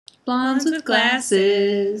Blondes with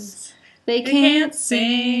glasses, they can't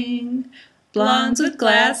sing. Blondes with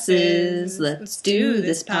glasses, let's do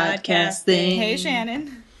this podcast thing. Hey,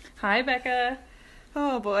 Shannon. Hi, Becca.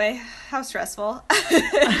 Oh, boy. How stressful.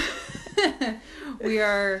 We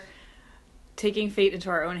are taking fate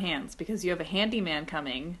into our own hands because you have a handyman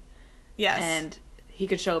coming. Yes. And he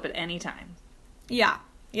could show up at any time. Yeah.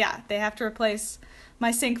 They have to replace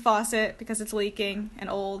my sink faucet because it's leaking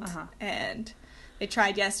and old. And they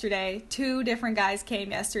tried yesterday. 2 different guys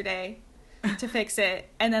came yesterday to fix it.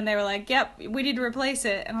 And then they were like, yep, we need to replace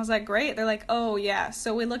it. And I was like, great. They're like, oh, yeah.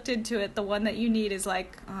 So we looked into it. The one that you need is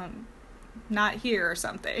like, not here or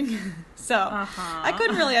something. So I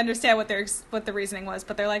couldn't really understand what the reasoning was.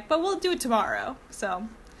 But they're like, but we'll do it tomorrow. So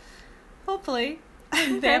hopefully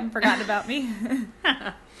they haven't forgotten about me.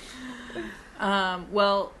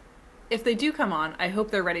 Well, if they do come on, I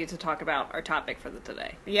hope they're ready to talk about our topic for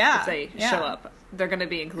today. Yeah. If they show up, they're going to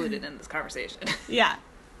be included in this conversation. Yeah.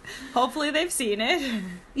 Hopefully they've seen it.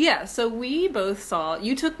 Yeah, so we both saw,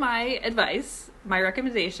 you took my advice, my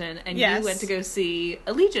recommendation, and you went to go see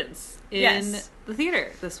Allegiance in the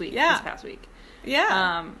theater this past week.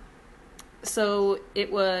 Yeah. So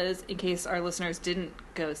it was, in case our listeners didn't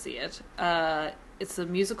go see it, it's a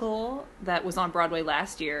musical that was on Broadway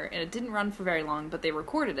last year, and it didn't run for very long, but they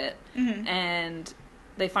recorded it, and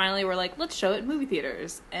they finally were like, let's show it in movie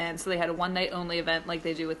theaters, and so they had a one-night-only event like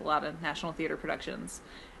they do with a lot of National Theater productions,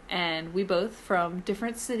 and we both, from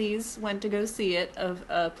different cities, went to go see it, of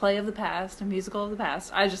a play of the past, a musical of the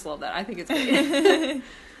past. I just love that. I think it's great.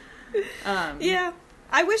 Yeah.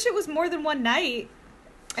 I wish it was more than one night.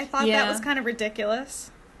 I thought that was kind of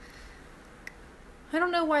ridiculous. I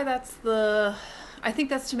don't know why that's I think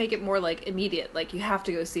that's to make it more, like, immediate. Like, you have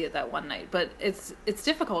to go see it that one night. But it's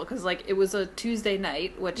difficult because, like, it was a Tuesday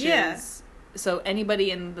night, which is... So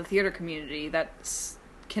anybody in the theater community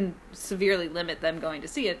can severely limit them going to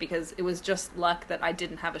see it because it was just luck that I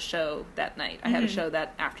didn't have a show that night. I had a show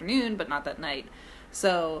that afternoon, but not that night.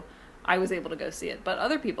 So I was able to go see it. But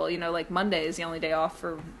other people, like Monday is the only day off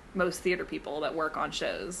for most theater people that work on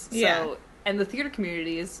shows. So, and the theater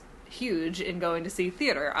community is huge in going to see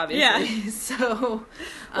theater, obviously. Yeah. So,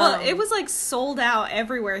 well, it was like sold out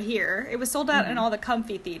everywhere here. It was sold out in all the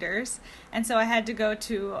comfy theaters, and so I had to go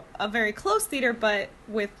to a very close theater, but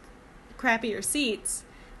with crappier seats,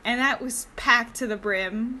 and that was packed to the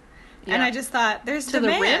brim. Yeah. And I just thought, there's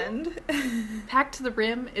demand. The rim? Packed to the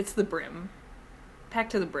brim? It's the brim.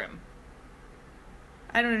 Packed to the brim.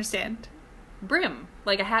 I don't understand. Brim,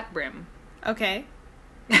 like a hat brim. Okay.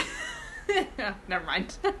 Never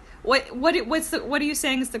mind. What are you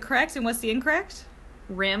saying is the correct and what's the incorrect?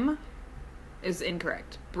 Rim is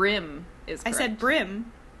incorrect. Brim is correct. I said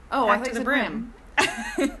brim. Oh, I thought the brim.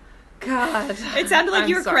 God. It sounded like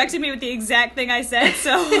you were correcting me with the exact thing I said,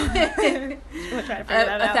 so we'll try to figure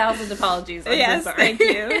that out. 1,000 apologies. I'm so sorry. Thank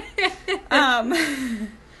you.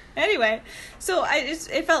 Anyway, so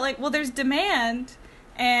it felt like, well, there's demand,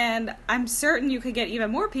 and I'm certain you could get even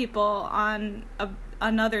more people on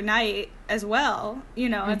another night as well.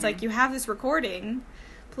 It's like, you have this recording,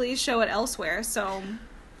 please show it elsewhere. So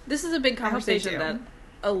this is a big conversation that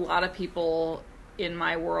a lot of people in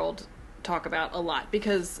my world talk about a lot,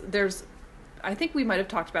 because I think we might have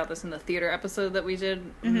talked about this in the theater episode that we did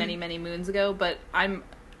many, many moons ago, but I'm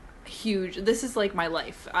huge. This is like my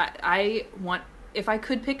life. I want, if I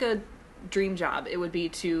could pick a dream job, it would be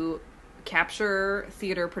to capture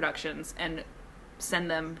theater productions and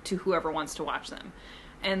send them to whoever wants to watch them.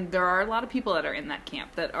 And there are a lot of people that are in that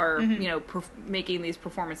camp that are, making these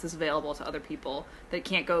performances available to other people that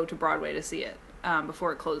can't go to Broadway to see it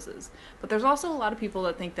before it closes. But there's also a lot of people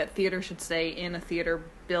that think that theater should stay in a theater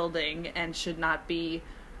building and should not be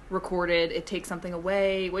recorded. It takes something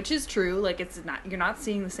away, which is true. Like, you're not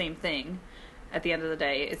seeing the same thing at the end of the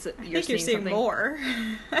day. You're seeing more.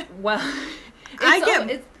 Well,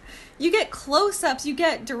 you get close-ups, you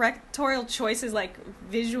get directorial choices, like,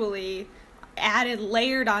 visually added,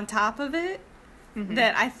 layered on top of it,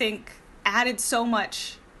 that I think added so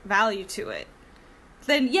much value to it.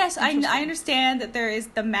 Then, yes, I understand that there is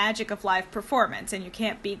the magic of live performance, and you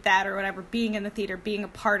can't beat that or whatever, being in the theater, being a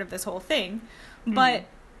part of this whole thing. But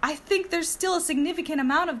I think there's still a significant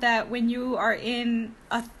amount of that when you are in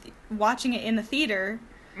watching it in the theater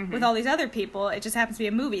with all these other people. It just happens to be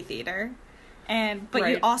a movie theater. But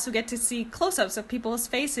you also get to see close-ups of people's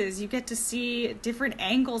faces. You get to see different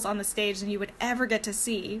angles on the stage than you would ever get to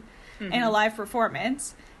see in a live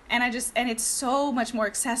performance. And it's so much more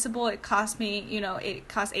accessible. It cost me, it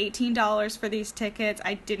cost $18 for these tickets.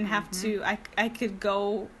 I didn't have to, I could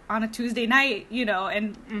go on a Tuesday night,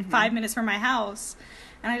 and 5 minutes from my house.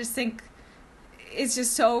 And I just think is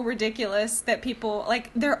just so ridiculous that people,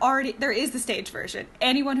 like, there is the stage version.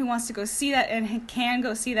 Anyone who wants to go see that and can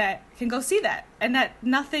go see that, and that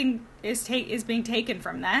nothing is being taken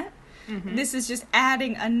from that. Mm-hmm. This is just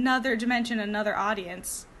adding another dimension, another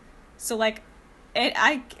audience. So, like,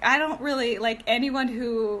 I don't really, like, anyone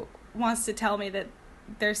who wants to tell me that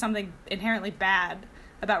there's something inherently bad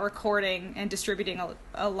about recording and distributing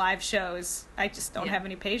a live shows. I just don't have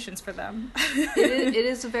any patience for them. It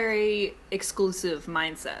is a very exclusive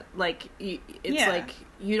mindset. Like, it's like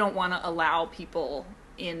you don't want to allow people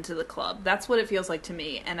into the club. That's what it feels like to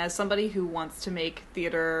me. And as somebody who wants to make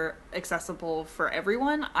theater accessible for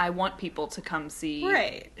everyone, I want people to come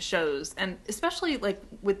see shows. And especially, like,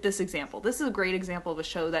 with this example. This is a great example of a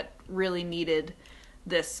show that really needed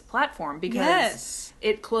this platform because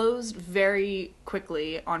it closed very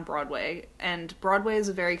quickly on Broadway, and Broadway is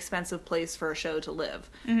a very expensive place for a show to live.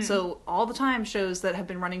 Mm-hmm. So all the time shows that have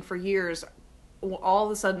been running for years, all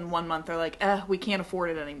of a sudden one month they're like, we can't afford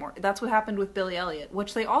it anymore. That's what happened with Billy Elliot,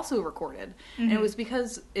 which they also recorded. Mm-hmm. And it was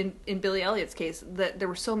because in Billy Elliot's case that there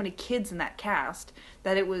were so many kids in that cast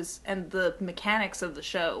that it was, and the mechanics of the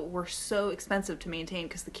show were so expensive to maintain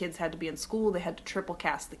because the kids had to be in school, they had to triple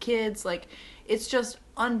cast the kids. Like, it's just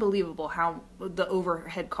unbelievable how the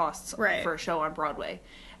overhead costs for a show on Broadway.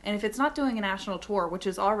 And if it's not doing a national tour, which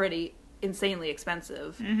is already insanely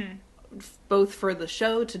expensive, both for the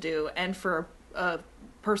show to do and for a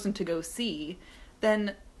person to go see,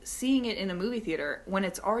 then seeing it in a movie theater when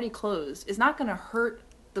it's already closed is not going to hurt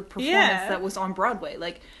the performance that was on Broadway.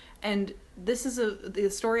 Like, and this is the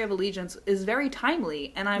story of Allegiance is very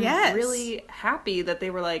timely, and I'm really happy that they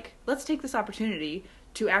were like, let's take this opportunity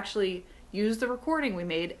to actually use the recording we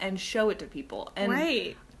made and show it to people. And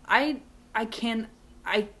I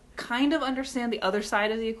kind of understand the other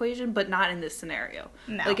side of the equation, but not in this scenario.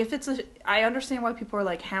 No. Like, if I understand why people are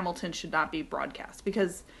like, Hamilton should not be broadcast,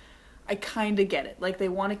 because I kind of get it. Like, they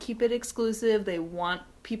want to keep it exclusive. They want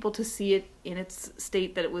people to see it in its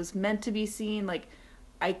state that it was meant to be seen. Like,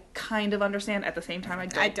 I kind of understand. At the same time,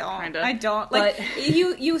 I don't. Like,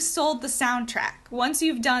 you sold the soundtrack. Once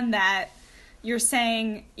you've done that, you're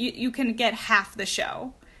saying you can get half the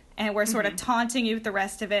show. And we're sort of taunting you with the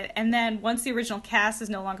rest of it. And then once the original cast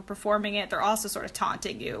is no longer performing it, they're also sort of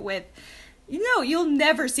taunting you with, you'll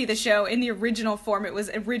never see the show in the original form it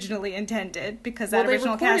was originally intended, because that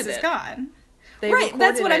original cast is gone.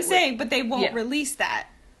 That's what I'm saying, but they won't release that,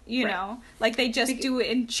 you know? Like, they just do it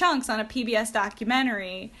in chunks on a PBS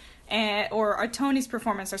documentary or a Tony's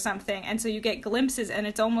performance or something, and so you get glimpses, and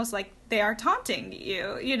it's almost like they are taunting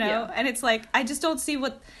you, And it's like, I just don't see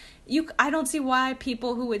I don't see why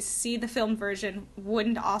people who would see the film version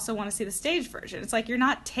wouldn't also want to see the stage version. It's like you're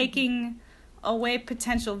not taking away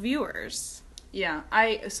potential viewers. Yeah,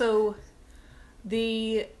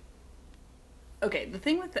 the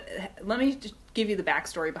thing with let me just give you the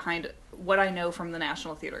backstory behind what I know from the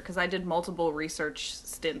National Theater, because I did multiple research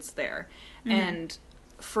stints there. Mm-hmm. And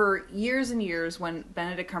for years and years, when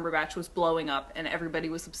Benedict Cumberbatch was blowing up and everybody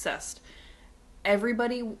was obsessed,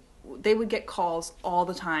 they would get calls all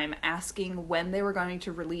the time asking when they were going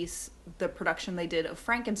to release the production they did of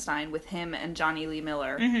Frankenstein with him and Johnny Lee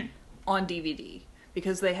Miller on DVD.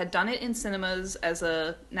 Because they had done it in cinemas as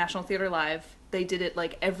a National Theater Live. They did it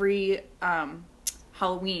like every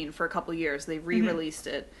Halloween for a couple years. They re-released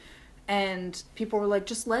it. And people were like,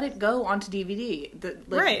 just let it go onto DVD.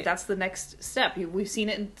 That's the next step. We've seen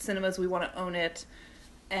it in cinemas. We want to own it.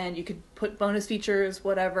 And you could put bonus features,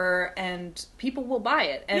 whatever, and people will buy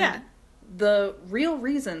it. And the real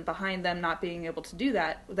reason behind them not being able to do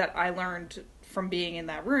that I learned from being in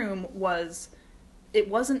that room, was it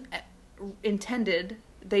wasn't intended.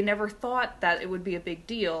 They never thought that it would be a big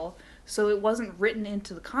deal, so it wasn't written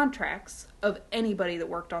into the contracts of anybody that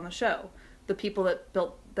worked on the show. The people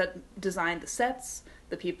that designed the sets,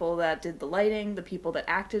 the people that did the lighting, the people that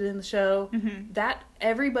acted in the show, that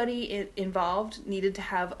everybody involved needed to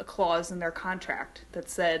have a clause in their contract that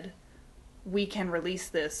said, we can release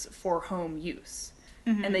this for home use.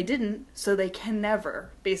 And they didn't, so they can never,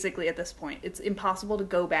 basically at this point. It's impossible to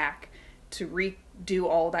go back to redo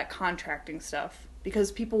all that contracting stuff,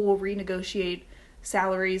 because people will renegotiate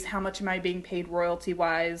salaries, how much am I being paid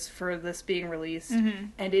royalty-wise for this being released,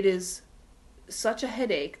 and it is such a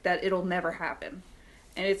headache that it'll never happen.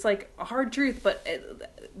 And it's like a hard truth, but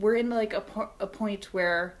we're in like a point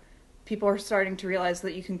where people are starting to realize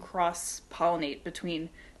that you can cross-pollinate between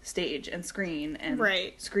stage and screen and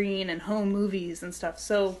screen and home movies and stuff.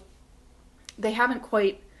 So they haven't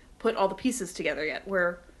quite put all the pieces together yet,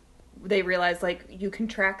 where they realize like you can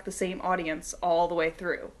track the same audience all the way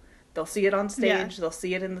through. They'll see it on stage, they'll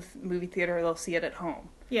see it in the movie theater, they'll see it at home.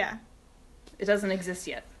 Yeah. It doesn't exist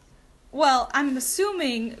yet. Well, I'm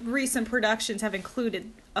assuming recent productions have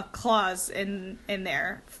included a clause in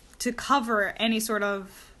there to cover any sort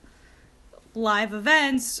of live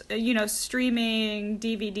events, streaming,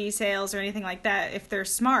 DVD sales, or anything like that, if they're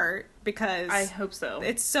smart, because I hope so.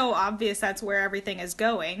 It's so obvious that's where everything is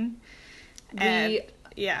going. And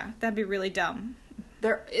yeah, that'd be really dumb.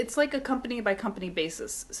 It's like a company by company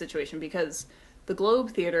basis situation, because the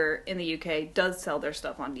Globe Theatre in the UK does sell their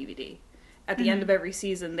stuff on DVD. At the end of every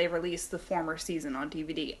season, they release the former season on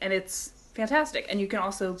DVD, and it's fantastic. And you can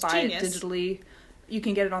also buy it digitally. You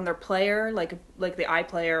can get it on their player, like the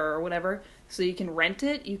iPlayer or whatever. So you can rent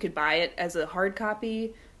it. You could buy it as a hard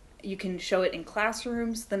copy. You can show it in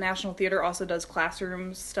classrooms. The National Theatre also does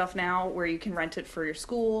classroom stuff now, where you can rent it for your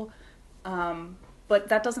school. But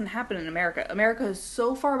that doesn't happen in America. America is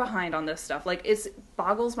so far behind on this stuff. Like, it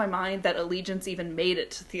boggles my mind that Allegiance even made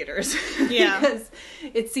it to theaters. Yeah. Because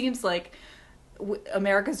it seems like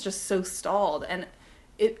America's just so stalled. And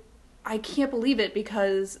I can't believe it,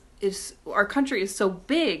 because our country is so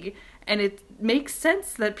big, and it makes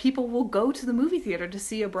sense that people will go to the movie theater to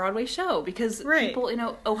see a Broadway show, because people in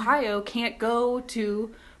Ohio can't go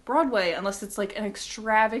to Broadway unless it's like an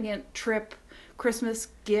extravagant trip Christmas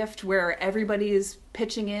gift where everybody is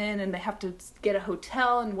pitching in and they have to get a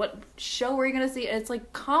hotel, and what show are you going to see? It's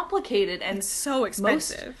like complicated, and it's so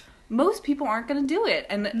expensive. Most people aren't going to do it.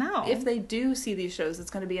 And no. If they do see these shows, it's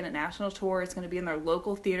going to be in a national tour. It's going to be in their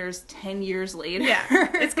local theaters 10 years later. Yeah,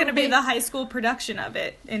 it's going to be the high school production of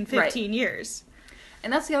it in 15 years.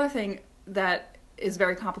 And that's the other thing that is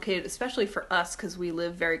very complicated, especially for us, because we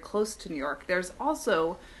live very close to New York. There's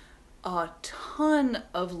also a ton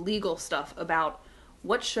of legal stuff about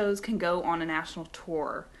what shows can go on a national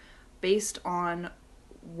tour based on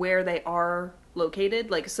where they are located.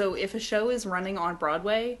 Like, so if a show is running on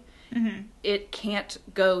Broadway, it can't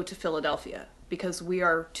go to Philadelphia because we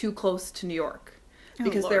are too close to New York.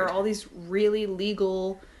 Because there are all these really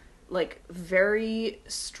legal, like, very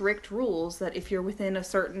strict rules that if you're within a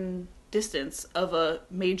certain distance of a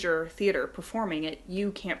major theater performing it, you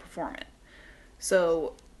can't perform it.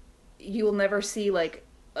 So you will never see, like,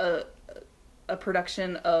 a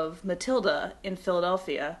production of Matilda in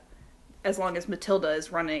Philadelphia as long as Matilda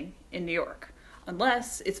is running in New York.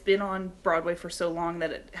 Unless it's been on Broadway for so long that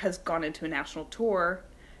it has gone into a national tour,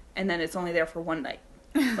 and then it's only there for one night.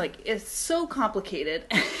 Like, it's so complicated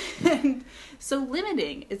and so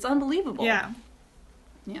limiting. It's unbelievable. Yeah.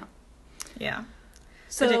 Yeah. Yeah.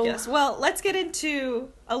 So, ridiculous. Well, let's get into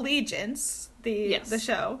Allegiance, the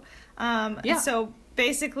show. So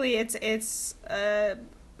basically, it's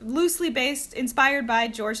loosely based, inspired by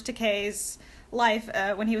George Takei's life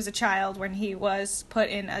when he was a child, when he was put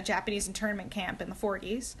in a Japanese internment camp in the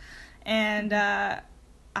 40s. And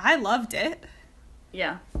I loved it.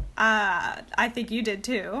 Yeah. I think you did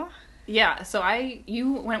too. Yeah, so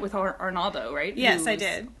you went with Arnaldo, right? Yes, I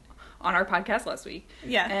did. On our podcast last week.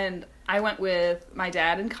 Yeah. And I went with my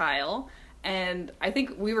dad and Kyle, and I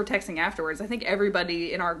think we were texting afterwards. I think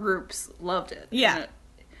everybody in our groups loved it. Yeah.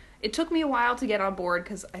 It took me a while to get on board,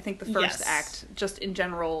 because I think the first act, just in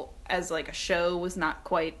general, as like a show, was not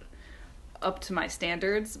quite up to my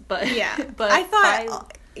standards. But yeah, but I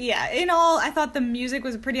thought, I thought the music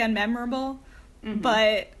was pretty unmemorable,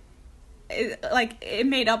 but it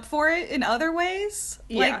made up for it in other ways.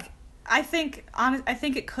 Yeah. Like, I think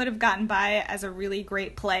it could have gotten by as a really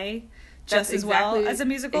great play, just as well as a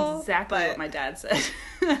musical. Exactly what my dad said.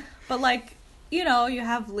 But like, you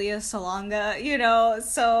have Lea Salonga,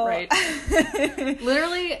 so... Right.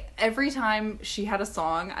 Literally, every time she had a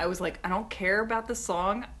song, I was like, I don't care about the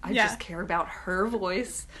song, I just care about her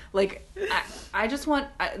voice. Like, I just want...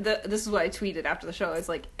 this is what I tweeted after the show. I was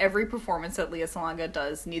like, every performance that Lea Salonga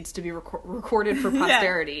does needs to be recorded for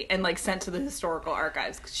posterity and, like, sent to the historical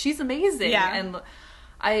archives. 'Cause she's amazing. Yeah. And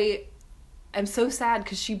I'm so sad,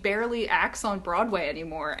 because she barely acts on Broadway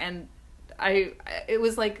anymore. And it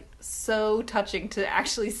was, like, so touching to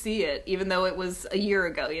actually see it, even though it was a year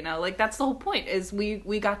ago, like, that's the whole point, is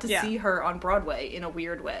we got to see her on Broadway in a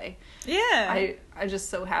weird way. Yeah. I'm just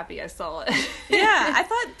so happy I saw it. Yeah, I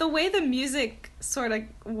thought the way the music sort of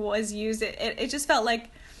was used, it just felt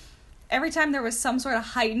like every time there was some sort of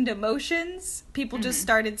heightened emotions, people just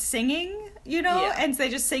started singing, and they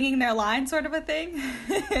just singing their line, sort of a thing.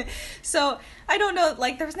 So I don't know,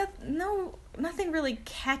 like, there was nothing really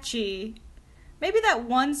catchy. Maybe that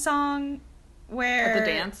one where... At the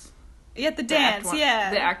dance? Yeah, the dance, The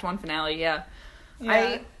Act 1 finale, yeah.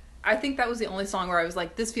 I think that was the only song where I was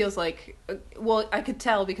like, this feels like... Well, I could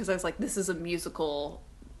tell, because I was like, this is a musical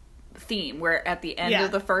theme where at the end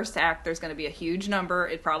of the first act there's going to be a huge number.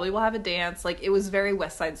 It probably will have a dance. Like, it was very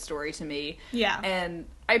West Side Story to me. Yeah. And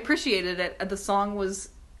I appreciated it. The song was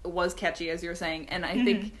catchy, as you were saying, and I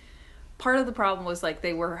think part of the problem was like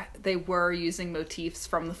they were using motifs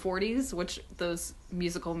from the 40s, which those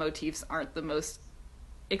musical motifs aren't the most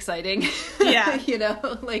exciting. Yeah. You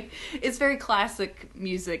know, like, it's very classic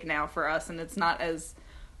music now for us, and it's not as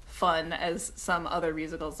fun as some other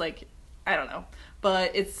musicals. Like, I don't know,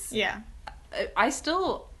 but it's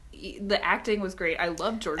the acting was great. I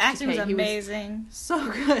loved George Acting Takei. was amazing. He was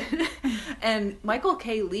so good. And Michael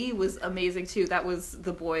K. Lee was amazing too. That was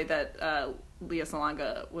the boy that Lea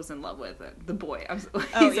Salonga was in love with. The boy.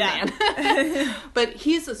 He's a man. But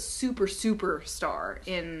he's a super star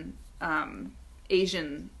in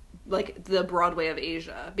Asian, like the Broadway of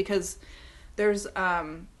Asia, because there's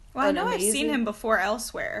well, I know I've seen him before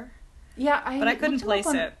elsewhere. Yeah, but I couldn't place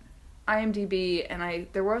it. IMDb, and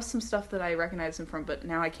there was some stuff that I recognized him from, but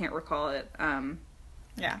now I can't recall it.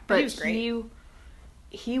 But he was great.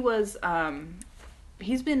 He was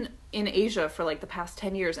he's been in Asia for like the past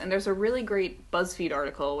 10 years, and there's a really great BuzzFeed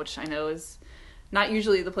article, which I know is not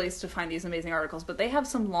usually the place to find these amazing articles, but they have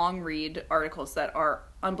some long read articles that are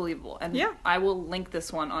unbelievable. And I will link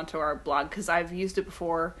this one onto our blog because I've used it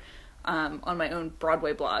before on my own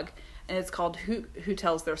Broadway blog. And it's called Who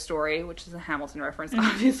Tells Their Story, which is a Hamilton reference,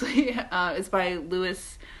 obviously. It's by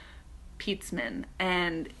Louis Pietzman,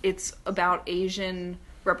 and it's about Asian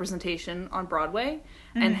representation on Broadway,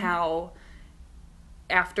 and how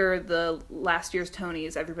after the last year's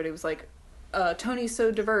Tonys, everybody was like, Tony's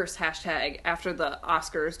so diverse, hashtag, after the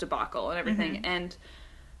Oscars debacle and everything. And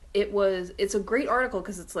it's a great article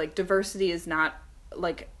because it's like, diversity is not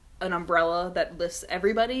like an umbrella that lifts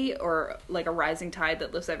everybody, or like a rising tide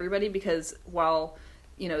that lifts everybody, because while,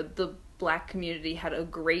 you know, the Black community had a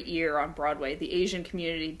great year on Broadway, the Asian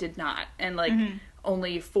community did not. And like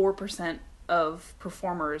only 4% of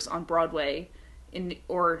performers on Broadway in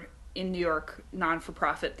New York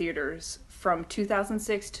non-for-profit theaters from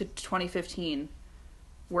 2006 to 2015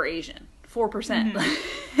 were Asian. 4%.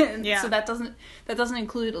 So that doesn't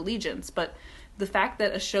include Allegiance, but the fact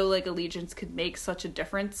that a show like Allegiance could make such a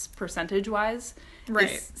difference percentage-wise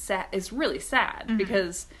is really sad,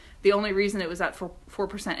 because the only reason it was at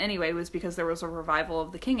 4% anyway was because there was a revival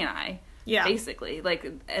of The King and I, basically. Like,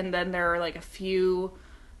 and then there are like a few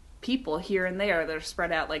people here and there that are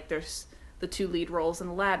spread out. Like, there's the 2 lead roles in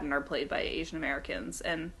Aladdin are played by Asian Americans,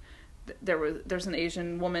 and there's an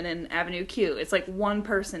Asian woman in Avenue Q. It's like one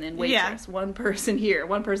person in Waitress, one person here,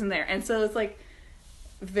 one person there, and so it's like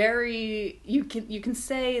very, you can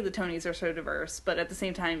say the Tonys are so diverse, but at the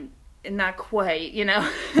same time, not quite, you know.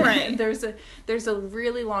 Right. There's a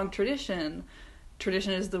really long tradition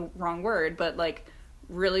is the wrong word, but like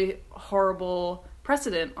really horrible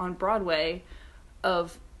precedent on Broadway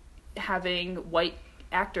of having white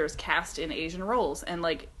actors cast in Asian roles, and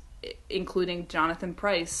like including Jonathan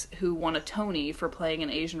Pryce, who won a Tony for playing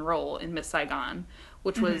an Asian role in Miss Saigon,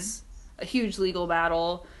 which was a huge legal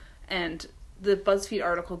battle, and the BuzzFeed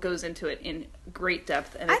article goes into it in great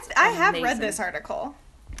depth, and it's I have read this article.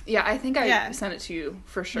 Yeah, I think I sent it to you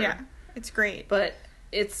for sure. Yeah, it's great. But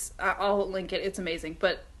I'll link it. It's amazing.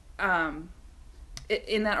 But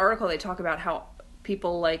in that article, they talk about how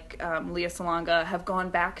people like Lea Salonga have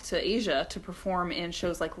gone back to Asia to perform in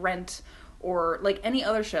shows like Rent or like any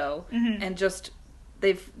other show, and just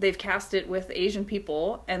they've cast it with Asian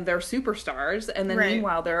people, and they're superstars, and then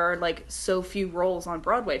meanwhile there are like so few roles on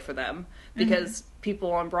Broadway for them, because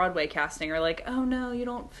people on Broadway casting are like, oh no, you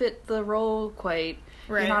don't fit the role quite,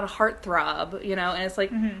 you're not a heartthrob, you know. And it's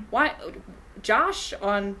like, why? Josh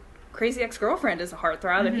on Crazy Ex-Girlfriend is a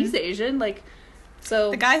heartthrob, and he's Asian, like, so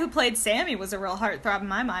the guy who played Sammy was a real heartthrob in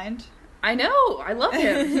my mind. I know, I love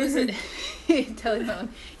him. He was in Telephone.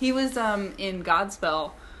 He was in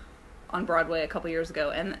Godspell on Broadway a couple years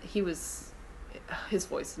ago, and his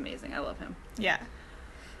voice is amazing. I love him. Yeah,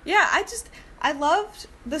 I loved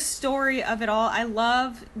the story of it all. I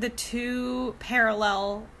love the 2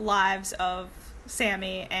 parallel lives of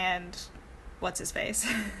Sammy and what's his face.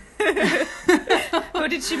 Who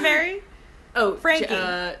did she marry? Oh, Frankie.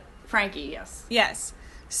 Frankie, Yes.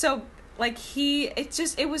 So like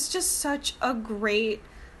it was just such a great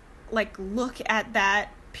like look at that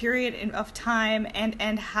period of time,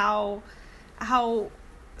 and how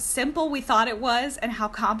simple we thought it was, and how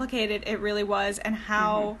complicated it really was, and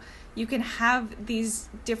how you can have these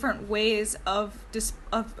different ways of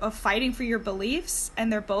fighting for your beliefs,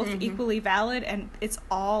 and they're both equally valid, and it's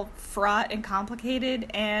all fraught and complicated,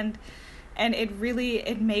 and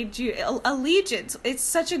it made you Allegiance. It's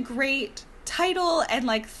such a great title and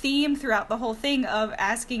like theme throughout the whole thing of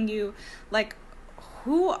asking you like,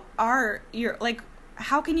 who are your, like,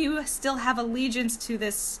 how can you still have allegiance to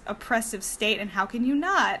this oppressive state and how can you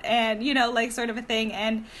not? And, you know, like, sort of a thing.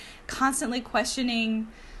 And constantly questioning,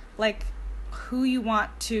 like, who you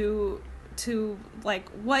want to like,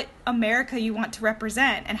 what America you want to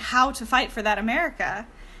represent and how to fight for that America.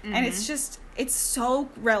 Mm-hmm. And it's just, it's so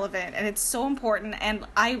relevant and it's so important. And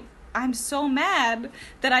I'm so mad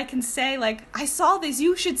that I can say, like, I saw this,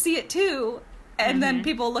 you should see it too. And then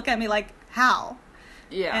people look at me like, how?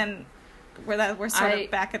 Yeah. And we're sort of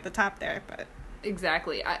back at the top there, but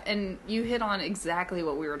exactly. And you hit on exactly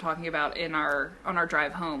what we were talking about on our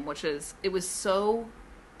drive home, which is, it was so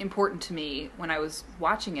important to me when I was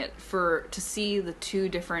watching it to see the two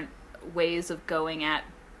different ways of going at,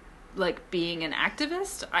 like, being an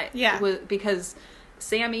activist. Because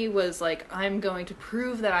Sammy was like, I'm going to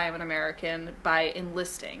prove that I am an American by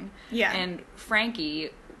enlisting. Yeah. And Frankie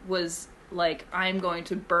was like, I'm going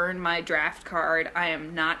to burn my draft card. I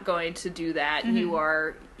am not going to do that. Mm-hmm. You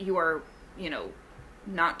are, you know,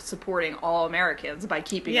 not supporting all Americans by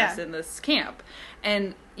keeping us in this camp.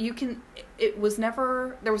 And there was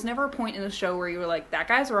never a point in the show where you were like, that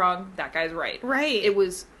guy's wrong, that guy's right. Right. It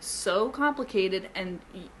was so complicated, and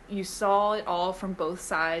you saw it all from both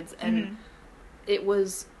sides, and it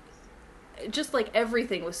was just like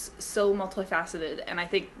everything was so multifaceted. And I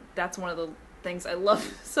think that's one of the things I love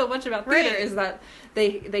so much about theater is that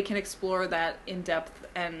they can explore that in depth.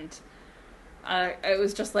 And it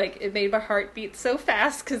was just like, it made my heart beat so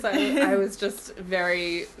fast because I was just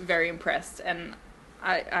very, very impressed, and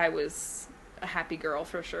I was a happy girl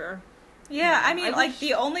for sure. Yeah, I mean, like,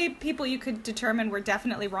 the only people you could determine were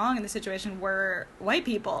definitely wrong in the situation were white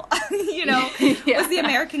people, you know, was the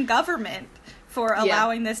American government for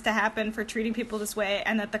allowing this to happen, for treating people this way,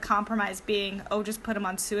 and that the compromise being, oh, just put them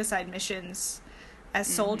on suicide missions as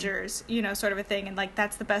soldiers, you know, sort of a thing, and, like,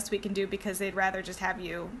 that's the best we can do because we'd rather just have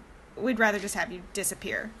you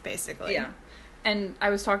disappear, basically. Yeah. And I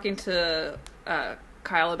was talking to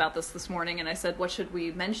Kyle about this morning, and I said, what should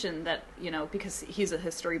we mention that, you know, because he's a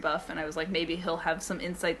history buff, and I was like, maybe he'll have some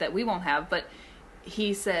insight that we won't have, but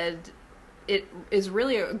he said it is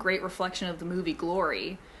really a great reflection of the movie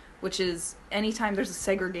Glory, which is anytime there's a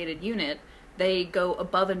segregated unit, they go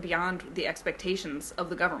above and beyond the expectations of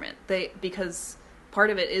the government. Because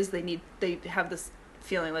part of it is they have this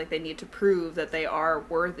feeling like they need to prove that they are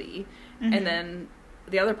worthy, and then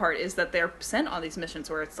the other part is that they're sent on these missions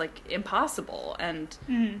where it's like impossible. And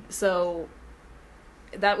so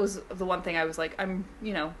that was the one thing I was like, I'm,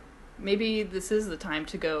 you know, maybe this is the time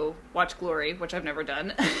to go watch Glory, which I've never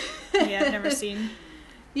done. Yeah, I've never seen.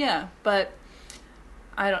 Yeah, but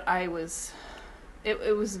it was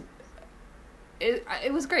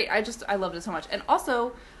great. I loved it so much. And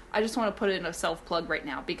also, I just want to put in a self-plug right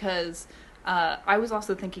now because I was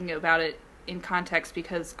also thinking about it in context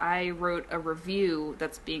because I wrote a review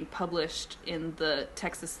that's being published in the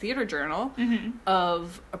Texas Theater Journal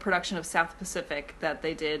of a production of South Pacific that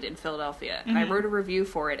they did in Philadelphia. And I wrote a review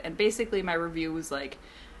for it, and basically my review was like,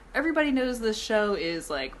 everybody knows this show is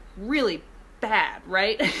like really bad,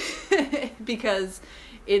 right? Because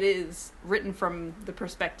it is written from the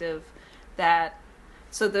perspective that,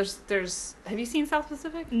 so there's have you seen South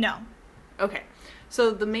Pacific? No. Okay. So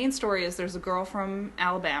the main story is there's a girl from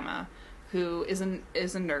Alabama who is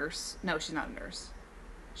a nurse. No, she's not a nurse.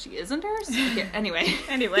 She is a nurse? Okay,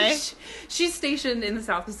 anyway. She's stationed in the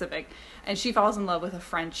South Pacific, and she falls in love with a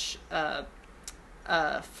French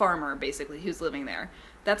farmer, basically, who's living there.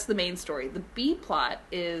 That's the main story. The B plot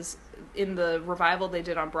is, in the revival they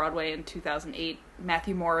did on Broadway in 2008,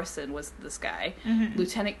 Matthew Morrison was this guy,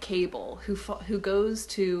 Lieutenant Cable, who goes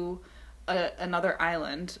to another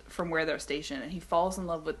island from where they're stationed, and he falls in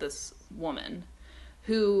love with this woman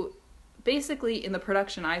who basically in the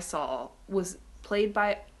production I saw was played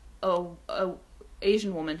by a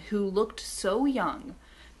Asian woman who looked so young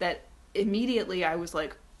that immediately I was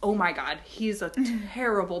like, oh my god, he's a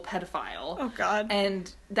terrible pedophile. Oh god.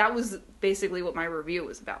 And that was basically what my review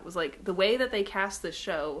was about, was like the way that they cast this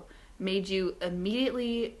show made you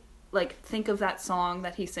immediately like think of that song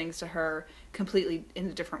that he sings to her completely in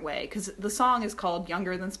a different way, because the song is called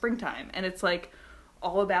Younger Than Springtime, and it's like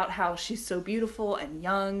all about how she's so beautiful and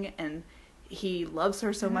young, and he loves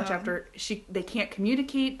her so much after they can't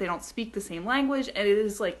communicate, they don't speak the same language, and it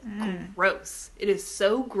is like gross. It is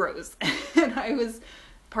so gross. And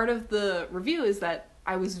part of the review is that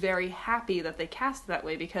I was very happy that they cast it that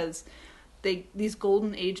way, because these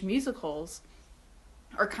golden age musicals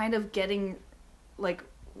are kind of getting, like,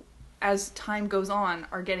 as time goes on,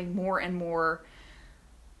 are getting more and more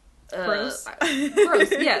gross.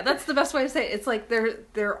 Gross. Yeah, that's the best way to say it. It's like there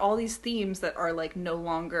are all these themes that are like no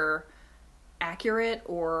longer accurate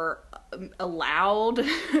or allowed,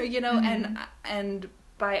 and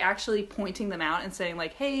by actually pointing them out and saying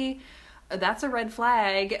like, hey, that's a red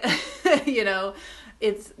flag,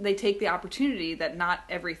 they take the opportunity that not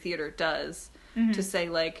every theater does to say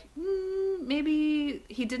like, maybe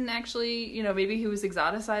he didn't actually, maybe he was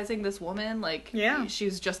exoticizing this woman, like she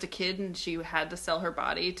was just a kid and she had to sell her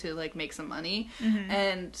body to like make some money.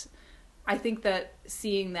 And I think that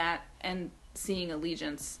seeing that and seeing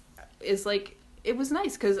Allegiance is like, it was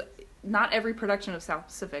nice because not every production of South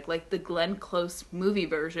Pacific, like the Glenn Close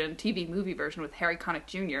TV movie version with Harry Connick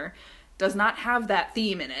Jr., does not have that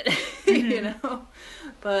theme in it,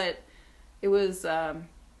 but it was, I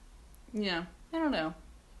don't know.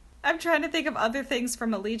 I'm trying to think of other things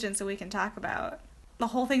from Allegiance that we can talk about. The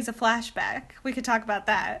whole thing's a flashback. We could talk about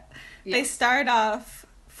that. Yes. They start off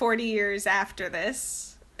 40 years after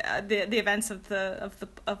this, the events of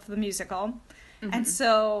the musical, and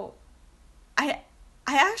so I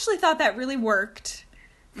actually thought that really worked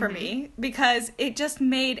for me because it just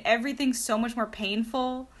made everything so much more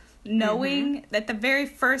painful. Knowing that the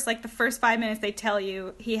first 5 minutes they tell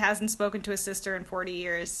you he hasn't spoken to his sister in 40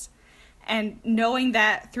 years. And knowing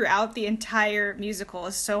that throughout the entire musical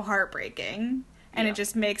is so heartbreaking. And it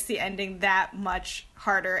just makes the ending that much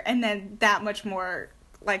harder. And then that much more,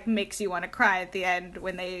 like, makes you want to cry at the end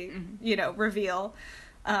when they, reveal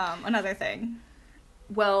another thing.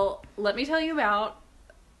 Well, let me tell you about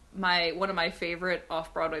one of my favorite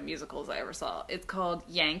off-Broadway musicals I ever saw. It's called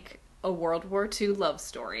Yank, a World War II love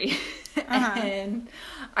story. And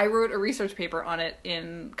I wrote a research paper on it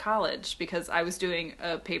in college because I was doing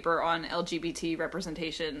a paper on LGBT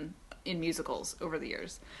representation in musicals over the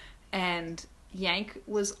years. And Yank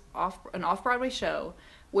was an off-Broadway show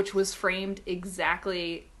which was framed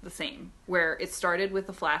exactly the same, where it started with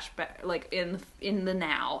a flashback, like in the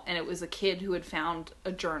now, and it was a kid who had found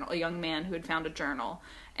a journal, a young man who had found a journal,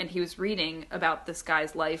 and he was reading about this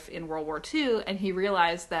guy's life in World War II, and he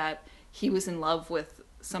realized that he was in love with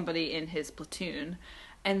somebody in his platoon,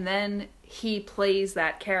 and then he plays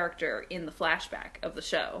that character in the flashback of the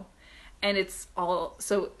show. And it's all,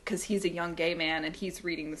 so, because he's a young gay man, and he's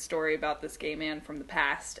reading the story about this gay man from the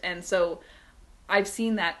past, and so I've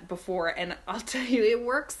seen that before, and I'll tell you, it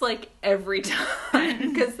works like every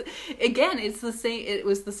time, because again, it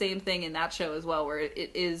was the same thing in that show as well, where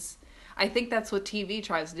it is, I think that's what TV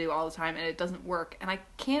tries to do all the time, and it doesn't work, and I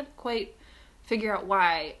can't quite figure out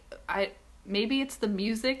why. Maybe it's the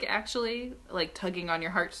music, actually, like, tugging on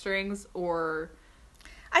your heartstrings, or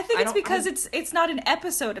I think it's because it's not an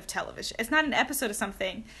episode of television. It's not an episode of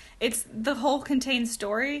something. It's the whole contained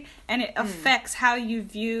story, and it affects how you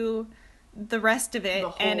view the rest of it. The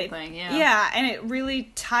whole thing, yeah. Yeah, and it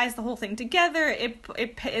really ties the whole thing together.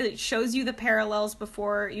 It shows you the parallels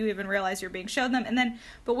before you even realize you're being shown them. And then,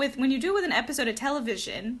 but when you do it with an episode of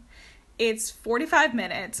television, it's 45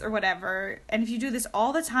 minutes or whatever. And if you do this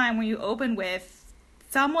all the time, when you open with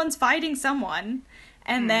someone's fighting someone,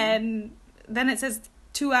 and then it says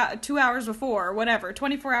 2 hours before, or whatever,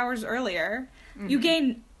 24 hours earlier, you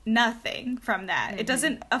gain nothing from that. It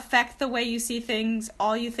doesn't affect the way you see things.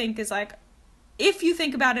 All you think is like, if you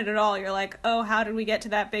think about it at all, you're like, oh, how did we get to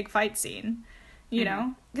that big fight scene? You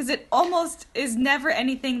know? Because it almost is never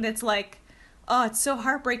anything that's like, oh, it's so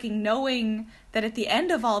heartbreaking knowing that at the end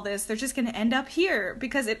of all this, they're just going to end up here.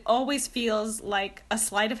 Because it always feels like a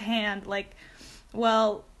sleight of hand, like,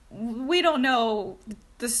 well, we don't know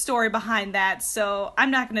the story behind that, so I'm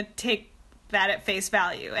not going to take that at face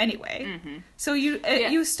value anyway. So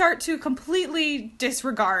you start to completely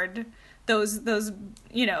disregard those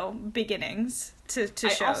beginnings to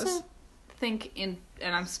shows. I also think and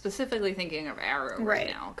I'm specifically thinking of Arrow right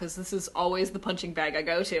now, because this is always the punching bag I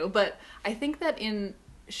go to, but I think that in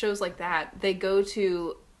shows like that, they go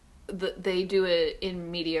to they do it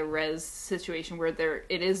in media res situation where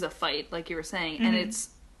it is a fight, like you were saying, and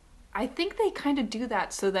I think they kind of do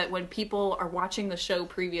that so that when people are watching the show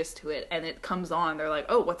previous to it and it comes on, they're like,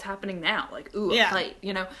 oh, what's happening now? Like, ooh, a fight,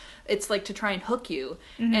 It's like to try and hook you.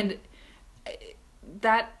 And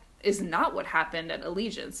that is not what happened at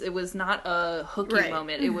Allegiance. It was not a hooking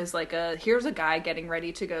moment. It was like here's a guy getting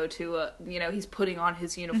ready to go to he's putting on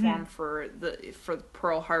his uniform for the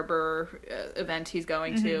Pearl Harbor event he's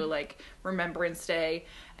going to, like Remembrance Day.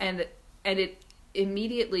 And it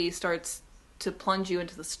immediately starts to plunge you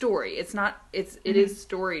into the story. It is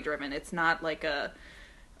story driven. It's not like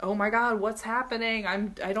oh my god, what's happening?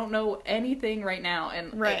 I don't know anything right now.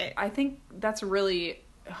 And I think that's really,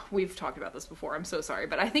 we've talked about this before, I'm so sorry,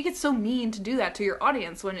 but I think it's so mean to do that to your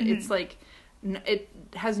audience when it's like, it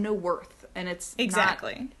has no worth, and it's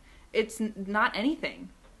exactly. It's not anything.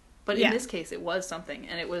 But in this case, it was something,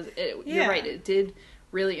 and you're right, it did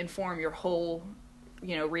really inform your whole,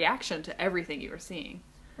 reaction to everything you were seeing.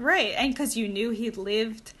 Right, and because you knew he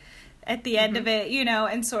lived at the end of it,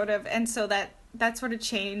 and so that sort of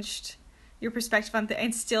changed your perspective on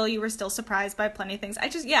and still you were still surprised by plenty of things.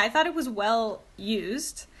 I thought it was well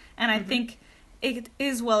used, and I think it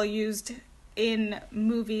is well used in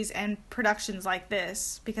movies and productions like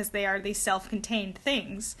this because they are these self-contained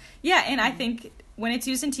things. Yeah, and I think when it's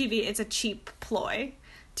used in TV, it's a cheap ploy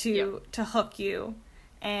to hook you,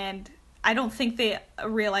 and I don't think they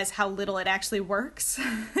realize how little it actually works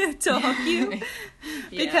to hook you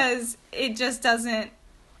because it just doesn't,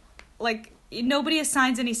 like, nobody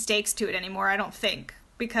assigns any stakes to it anymore, I don't think,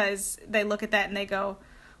 because they look at that and they go,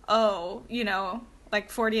 oh,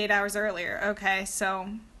 like 48 hours earlier, okay, so,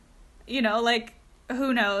 like,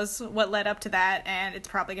 who knows what led up to that, and it's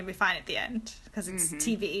probably going to be fine at the end because it's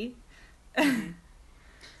TV.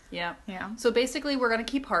 Yeah. So basically, we're going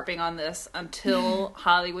to keep harping on this until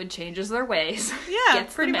Hollywood changes their ways. Yeah,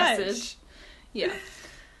 gets pretty the message. Much.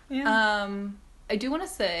 Yeah. I do want to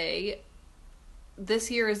say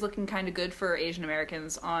this year is looking kind of good for Asian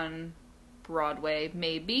Americans on Broadway,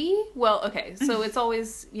 maybe. Well, okay, so it's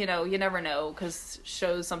always, you never know because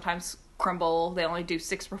shows sometimes crumble. They only do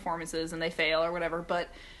 6 performances and they fail or whatever. But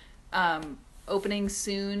opening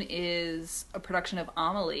soon is a production of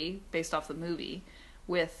Amelie based off the movie,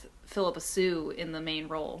 with Philippa Sue in the main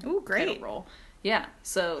role. Ooh, great. Title role. Yeah.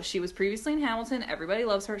 So she was previously in Hamilton. Everybody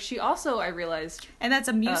loves her. She also, I realized... And that's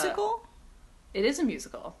a musical? It is a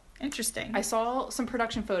musical. Interesting. I saw some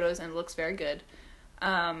production photos and it looks very good.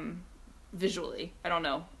 Visually. I don't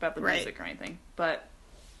know about the music or anything. But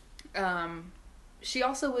she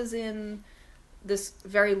also was in this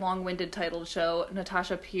very long-winded titled show,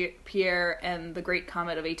 Natasha Pierre and the Great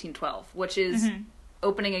Comet of 1812, which is...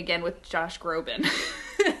 opening again with Josh Groban.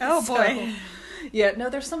 Oh, boy. Yeah, no,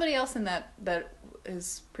 there's somebody else in that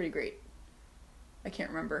is pretty great. I can't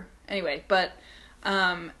remember. Anyway, but,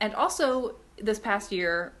 and also, this past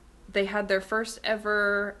year, they had their first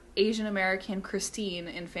ever Asian American Christine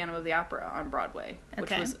in Phantom of the Opera on Broadway, which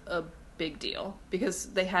was a big deal, because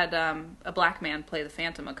they had a black man play the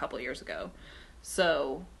Phantom a couple years ago.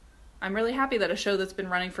 So, I'm really happy that a show that's been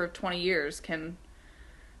running for 20 years can...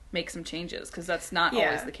 make some changes, because that's not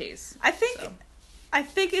always the case. I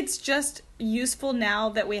think it's just useful now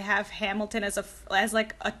that we have Hamilton as a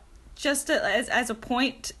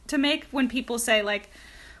point to make when people say, like,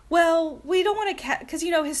 well, we don't want to because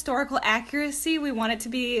historical accuracy, we want it to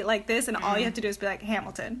be like this, and all you have to do is be like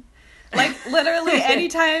Hamilton. Like, literally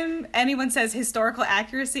anytime anyone says historical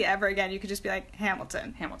accuracy ever again, you could just be like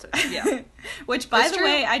Hamilton. Yeah. Which, by the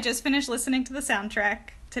way, I just finished listening to the soundtrack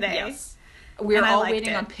today. Yes. We're all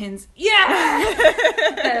waiting on pins. Yeah!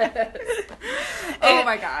 Oh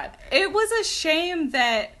my god. It was a shame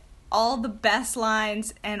that all the best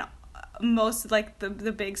lines and most, like,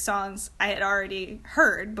 the big songs I had already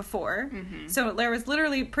heard before. So there was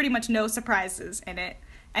literally pretty much no surprises in it.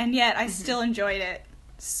 And yet I still enjoyed it.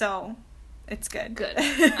 So it's good. Good.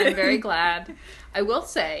 I'm very glad. I will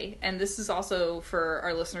say, and this is also for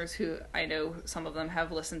our listeners who I know some of them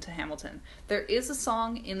have listened to Hamilton, there is a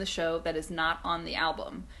song in the show that is not on the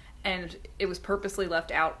album, and it was purposely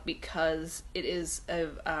left out because it is a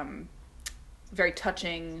very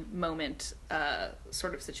touching moment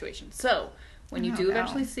sort of situation. So, when you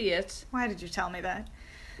eventually see it... Why did you tell me that?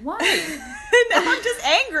 Why? Now I'm just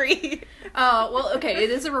angry. Well, okay, it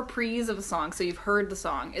is a reprise of a song, so you've heard the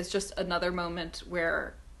song. It's just another moment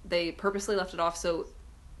where they purposely left it off so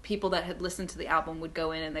people that had listened to the album would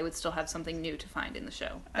go in and they would still have something new to find in the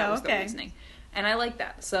show. That was the reasoning. And I like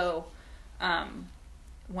that. So,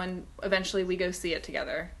 when eventually we go see it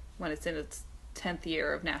together, when it's in its 10th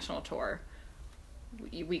year of national tour,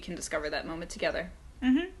 we can discover that moment together.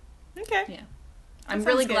 Okay. Yeah. I'm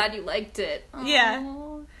really glad you liked it.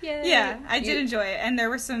 Aww, yeah, I did enjoy it, and there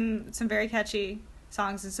were some very catchy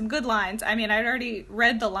songs and some good lines. I mean, I'd already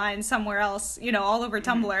read the lines somewhere else, all over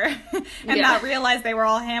Tumblr, and not realized they were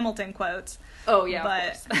all Hamilton quotes. Oh yeah,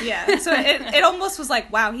 but yeah, so it almost was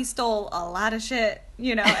like, wow, he stole a lot of shit,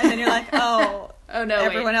 and then you're like, oh no,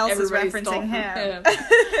 everyone else is referencing him.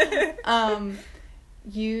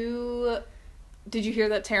 Did you hear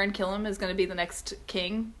that Taran Killam is going to be the next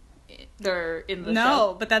king? They're in the show.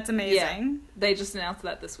 No, but that's amazing. Yeah, they just announced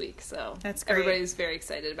that this week, so that's great. Everybody's very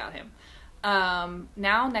excited about him.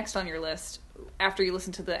 Now, next on your list, after you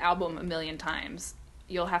listen to the album a million times,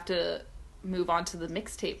 you'll have to move on to the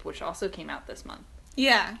mixtape, which also came out this month.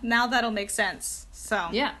 Yeah, now that'll make sense. So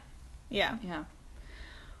yeah. Yeah.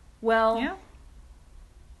 Well,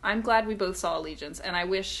 I'm glad we both saw Allegiance, and I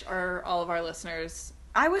wish all of our listeners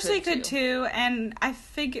I wish they could too, and I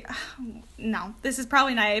figure... No, this is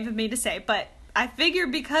probably naive of me to say, but I figure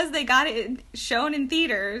because they got it shown in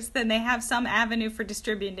theaters, then they have some avenue for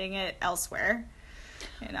distributing it elsewhere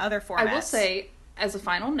in other formats. I will say, as a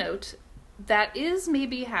final note, that is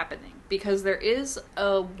maybe happening, because there is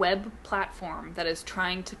a web platform that is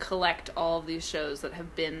trying to collect all of these shows that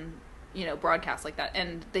have been, broadcast like that,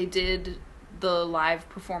 and they did the live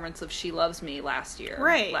performance of She Loves Me last year.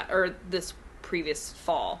 Right. Or this previous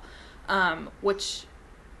fall, which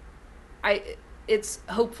it's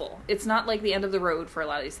hopeful. It's not like the end of the road for a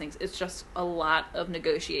lot of these things. It's just a lot of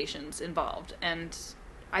negotiations involved. And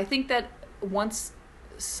I think that once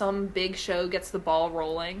some big show gets the ball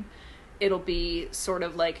rolling, it'll be sort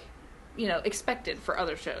of like, expected for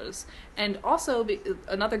other shows. And also,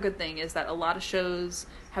 another good thing is that a lot of shows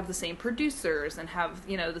have the same producers and have,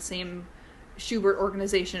 the same Schubert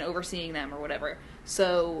organization overseeing them or whatever.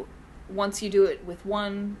 So once you do it with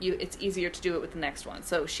one, it's easier to do it with the next one.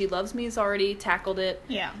 So She Loves Me has already tackled it.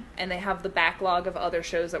 Yeah. And they have the backlog of other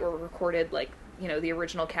shows that were recorded, like, the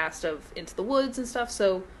original cast of Into the Woods and stuff.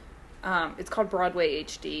 So it's called Broadway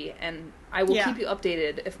HD, and I will keep you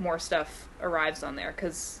updated if more stuff arrives on there,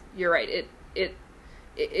 because you're right, it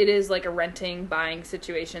is like a renting, buying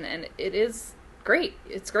situation, and it is great.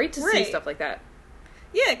 It's great to see stuff like that.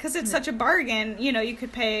 Yeah, because it's such a bargain. You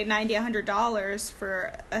could pay $90, $100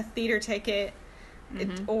 for a theater ticket,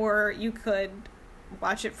 or you could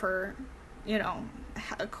watch it for,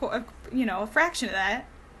 a fraction of that.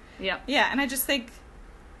 Yeah. Yeah, and I just think,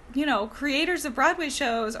 creators of Broadway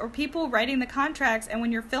shows or people writing the contracts, and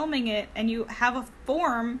when you're filming it and you have a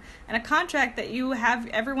form and a contract that you have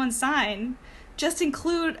everyone sign, just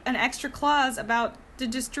include an extra clause about the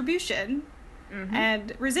distribution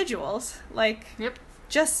and residuals. Like,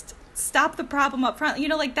 just stop the problem up front.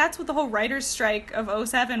 That's what the whole writer's strike of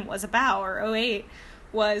 2007 was about, or 2008,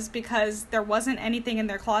 was because there wasn't anything in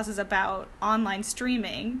their clauses about online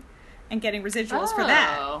streaming and getting residuals for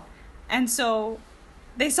that. And so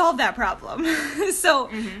they solved that problem. So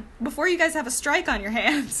before you guys have a strike on your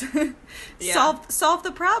hands, solve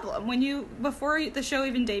the problem. Before the show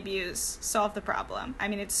even debuts, solve the problem. I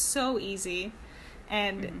mean, it's so easy.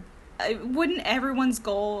 And wouldn't everyone's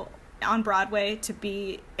goal on Broadway to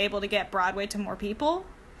be able to get Broadway to more people?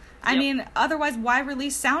 I mean, otherwise, why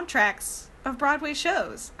release soundtracks of Broadway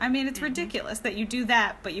shows? I mean, it's ridiculous that you do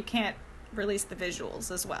that, but you can't release the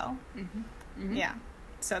visuals as well. Yeah.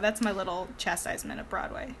 So that's my little chastisement of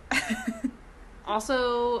Broadway.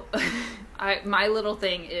 Also, my little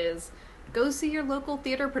thing is go see your local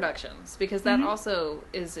theater productions, because that also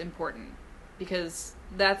is important, because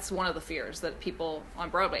that's one of the fears that people on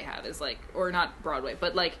Broadway have, is like, or not Broadway,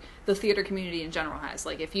 but like the theater community in general has.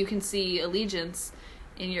 Like, if you can see Allegiance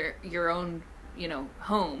in your own,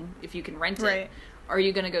 home, if you can rent it, are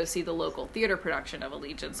you going to go see the local theater production of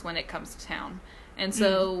Allegiance when it comes to town? And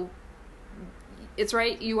so it's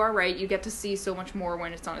right, you are right, you get to see so much more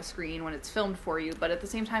when it's on a screen, when it's filmed for you, but at the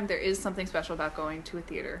same time, there is something special about going to a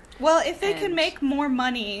theater. Well, if they can make more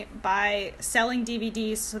money by selling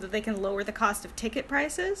DVDs so that they can lower the cost of ticket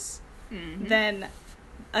prices, then,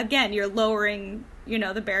 again, you're lowering,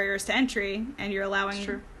 the barriers to entry, and you're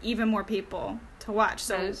allowing even more people to watch.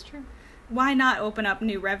 So that is true. Why not open up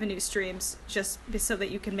new revenue streams just so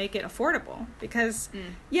that you can make it affordable? Because,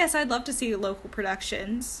 yes, I'd love to see local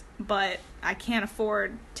productions, but I can't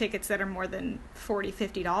afford tickets that are more than $40,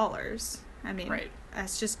 $50. I mean,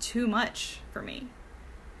 that's just too much for me.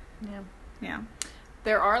 Yeah.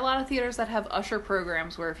 There are a lot of theaters that have usher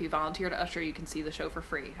programs where if you volunteer to usher, you can see the show for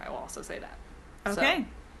free. I will also say that. Okay. So,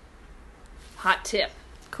 hot tip.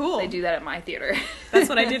 Cool. They do that at my theater. That's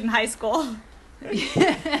what I did in high school. Do you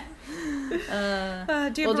have a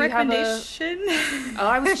recommendation?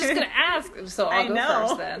 I was just going to ask, so I'll go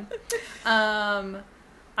first then.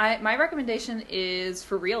 My recommendation is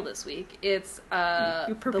for real this week. It's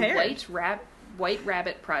the White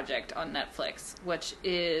Rabbit Project on Netflix, which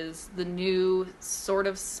is the new sort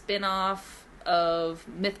of spin-off of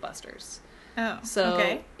Mythbusters. Oh,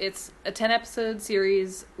 so it's a 10-episode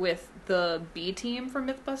series with the B team from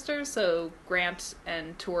Mythbusters, so Grant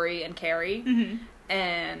and Tori and Carrie,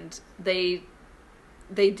 and they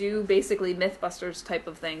do basically Mythbusters type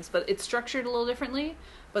of things, but it's structured a little differently,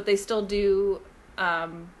 but they still do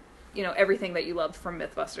everything that you loved from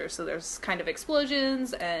Mythbusters. So there's kind of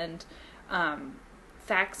explosions and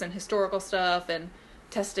facts and historical stuff and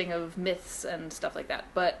testing of myths and stuff like that,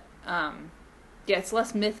 but it's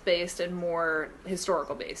less myth-based and more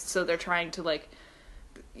historical-based. So they're trying to,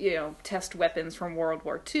 test weapons from World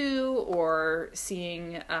War II, or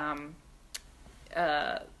seeing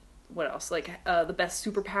what else? Like, the best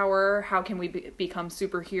superpower, how can we become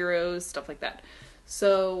superheroes, stuff like that.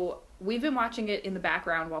 So we've been watching it in the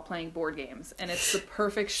background while playing board games, and it's the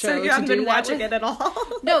perfect show to do that. So you haven't been watching it at all?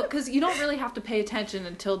 No, because you don't really have to pay attention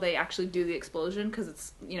until they actually do the explosion, because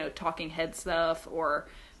it's, talking head stuff or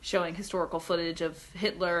showing historical footage of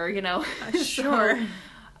Hitler, Sure.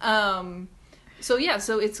 So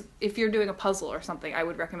it's, if you're doing a puzzle or something, I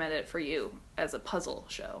would recommend it for you as a puzzle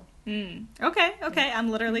show. Okay. I'm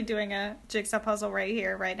literally doing a jigsaw puzzle right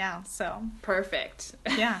here, right now. So perfect.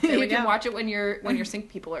 Yeah, there we you can go. watch it when your sync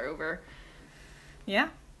people are over. Yeah.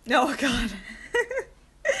 Oh God.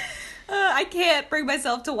 I can't bring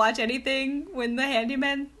myself to watch anything when the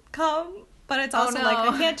handymen come, but it's also like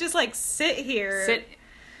I can't just like sit here.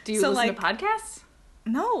 Do you listen to podcasts?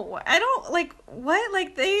 No, I don't, like, what?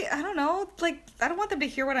 Like, I don't know, like, I don't want them to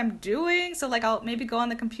hear what I'm doing, so, like, I'll maybe go on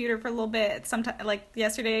the computer for a little bit. Sometime, like,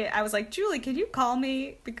 yesterday, I was like, Julie, can you call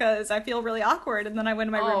me? Because I feel really awkward, and then I went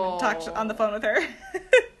to my room and talked on the phone with her.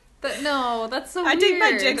 No, that's so weird. I did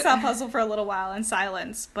my jigsaw puzzle for a little while in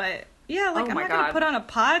silence, but, yeah, like, I'm not going to put on a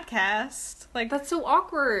podcast. Like, that's so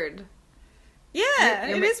awkward. Yeah,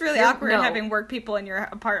 it is really awkward having work people in your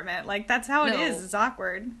apartment. Like, that's how it is. It's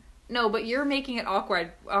awkward. No, but you're making it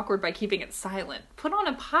awkward by keeping it silent. Put on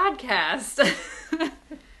a podcast.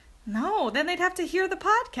 No, then they'd have to hear the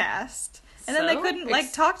podcast. And then they couldn't,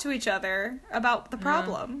 like, talk to each other about the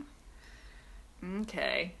problem.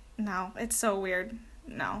 Okay. No, it's so weird.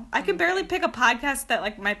 No. I can barely pick a podcast that,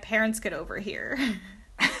 like, my parents could overhear.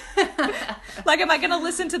 Like, am I going to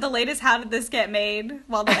listen to the latest How Did This Get Made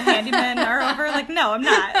while the handymen are over? Like, no, I'm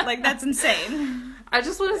not. Like, that's insane. I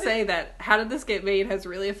just want to say that How Did This Get Made has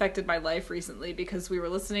really affected my life recently, because we were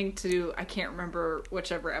listening to, I can't remember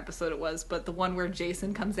whichever episode it was, but the one where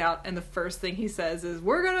Jason comes out and the first thing he says is,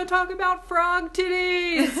 we're going to talk about frog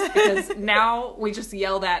titties! Because now we just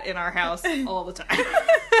yell that in our house all the time.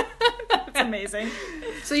 It's amazing.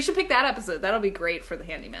 So you should pick that episode. That'll be great for the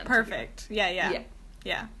handyman. Perfect. Yeah.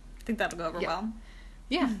 I think that'll go over well.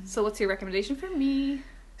 Yeah. So what's your recommendation for me?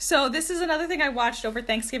 So this is another thing I watched over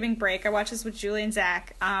Thanksgiving break. I watched this with Julie and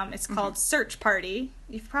Zach. It's called Search Party.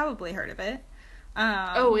 You've probably heard of it.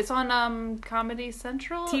 It's on Comedy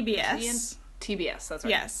Central? TBS. TBS, that's right.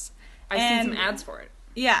 Yes. I've seen some ads for it.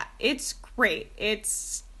 Yeah, it's great.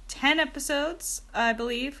 It's 10 episodes, I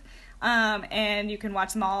believe. And you can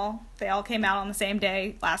watch them all. They all came out on the same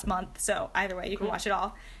day last month. So either way, you can watch it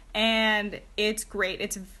all. And it's great.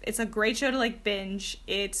 It's a great show to, like, binge.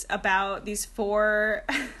 It's about these 4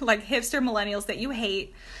 like hipster millennials that you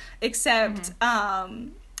hate, except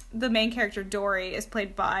the main character Dory is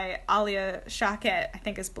played by Alia Shawkat, I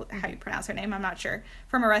think is how you pronounce her name, I'm not sure,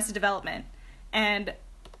 from Arrested Development. And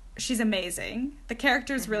she's amazing. The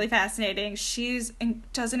character is really fascinating.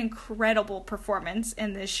 Does an incredible performance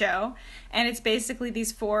in this show. And it's basically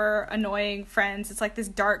these 4 annoying friends. It's like this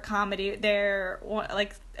dark comedy. They're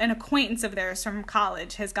like, an acquaintance of theirs from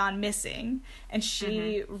college has gone missing. And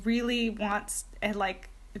she really wants, and like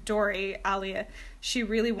Dory, Alia, she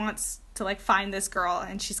really wants to, like, find this girl.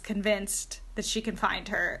 And she's convinced that she can find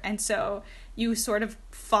her. And so you sort of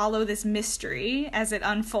follow this mystery as it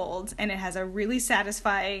unfolds, and it has a really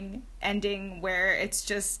satisfying ending where it's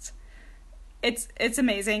just it's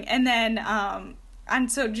amazing. And then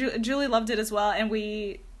and so Julie loved it as well, and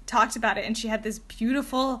we talked about it, and she had this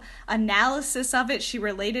beautiful analysis of it. She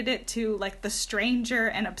related it to, like, The Stranger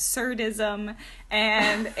and absurdism,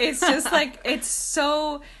 and it's just like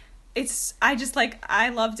I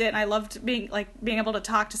loved it, and I loved being able to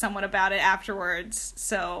talk to someone about it afterwards.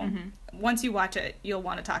 So once you watch it, you'll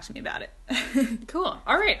want to talk to me about it. Cool.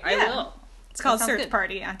 All right, I will. It's called Search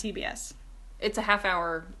Party on TBS. It's a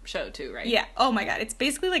half-hour show too, right? Yeah. Oh my God, it's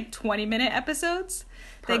basically like 20-minute episodes.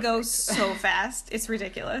 Perfect. They go so fast. It's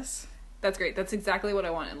ridiculous. That's great. That's exactly what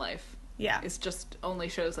I want in life. Yeah. It's just only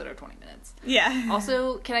shows that are 20 minutes. Yeah.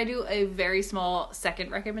 Also, can I do a very small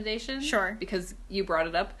second recommendation? Sure. Because you brought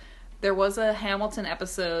it up. There was a Hamilton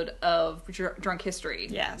episode of Drunk History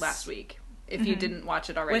last week. If you didn't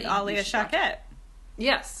watch it already. With Alia Shawkat.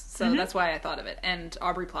 Yes. So that's why I thought of it. And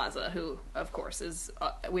Aubrey Plaza, who, of course, is...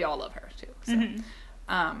 we all love her, too.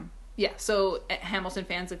 So, so Hamilton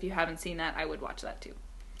fans, if you haven't seen that, I would watch that, too.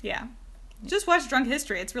 Yeah. Just watch Drunk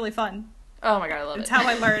History. It's really fun. Oh my God, I love it. It's how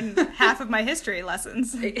I learned half of my history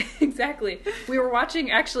lessons. Exactly. We were watching,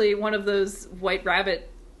 actually, one of those White Rabbit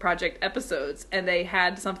Project episodes, and they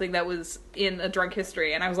had something that was in a Drunk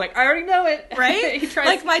History, and I was like, I already know it. Right?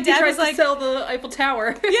 My dad was like, sell the Eiffel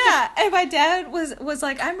Tower. Yeah, and my dad was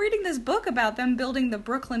like, I'm reading this book about them building the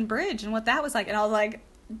Brooklyn Bridge and what that was like, and I was like,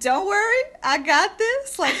 don't worry, I got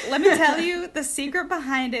this. Like, let me tell you the secret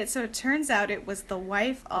behind it. So it turns out it was the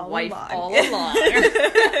wife all along.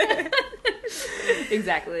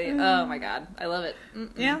 Exactly. Oh my god, I love it.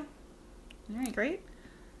 Yeah. All right, Great.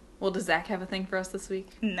 Well, does Zach have a thing for us this week?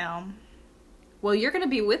 No. Well, you're going to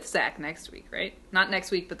be with Zach next week, right? Not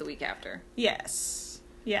next week, but the week after. Yes.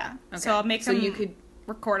 Yeah. Okay. So I'll make him you could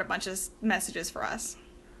record a bunch of messages for us.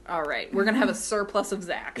 All right, we're gonna have a surplus of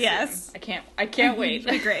Zach. Yes. I can't wait.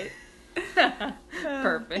 It'll be great.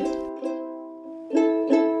 Perfect.